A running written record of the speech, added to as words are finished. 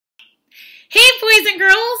Hey boys and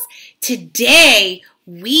girls, today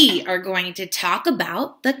we are going to talk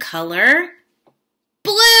about the color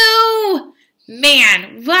blue.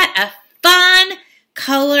 Man, what a fun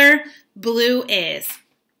color blue is.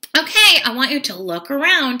 Okay, I want you to look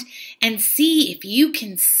around and see if you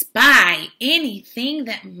can spy anything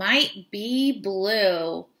that might be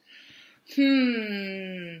blue. Hey,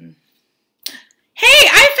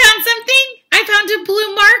 I found something. I found a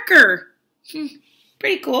blue marker.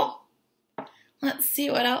 Pretty cool. Let's see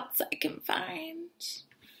what else I can find.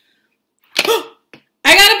 I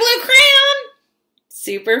got a blue crayon.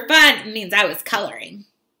 Super fun. It means I was coloring.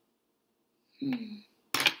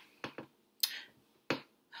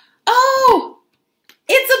 Oh,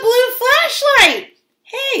 it's a blue flashlight.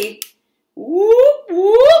 Hey, whoop,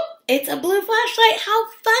 whoop. It's a blue flashlight. How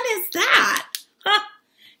fun is that? Huh.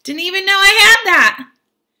 Didn't even know I had that.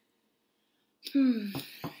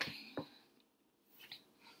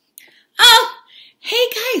 Oh, hey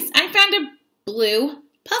guys, I found a blue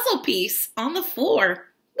puzzle piece on the floor.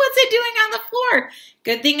 What's it doing on the floor?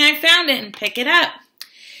 Good thing I found it and pick it up.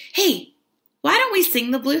 Hey, why don't we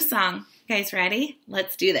sing the blue song? You guys ready?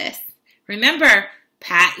 Let's do this. Remember,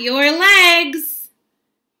 pat your legs.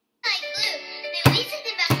 Like blue. May we sing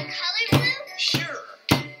about the color blue? Sure.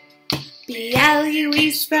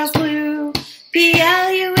 B-L-U-E spells blue.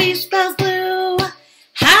 B-L-U-E spells blue.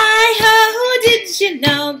 Hi-ho, did you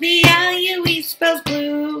know B-L-U-E spells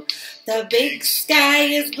blue? The big sky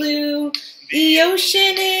is blue. The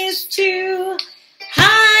ocean is too.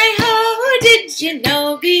 Hi-ho, did you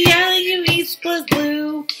know B-L-U-E spells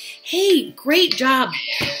blue? Hey, great job.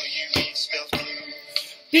 B-L-U-E spells blue.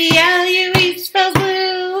 B-L-U-E spells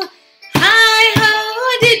blue.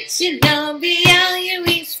 Hi-ho, did you know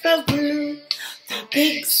B-L-U-E spells blue? The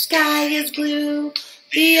big sky is blue.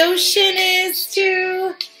 The ocean is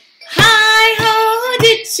too. Hi-ho,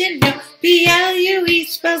 did you know B-L-U-E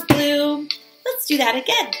spells blue? Let's do that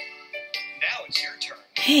again. Now it's your turn.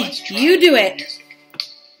 Hey, Let's try you do it. music.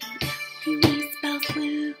 B-L-U-E spells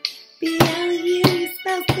blue. B-L-U-E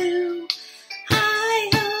spells blue.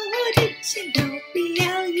 Hi-ho, did you know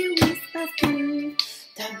B-L-U-E spells blue?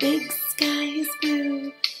 The big sky is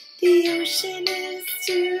blue. The ocean is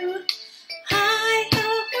too. Hi-ho,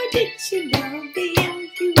 did you know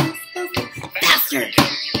B-L-U-E spells blue? Faster!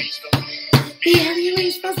 B-L-U-E spells blue.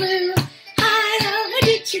 B-L-U-E spells blue. Hi-ho,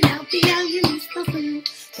 did you know B-L-U-E spells blue?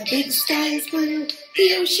 The big sky is blue.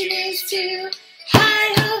 The ocean is too.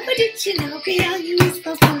 Hi-ho, did you know B-L-U-E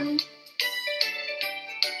spells blue?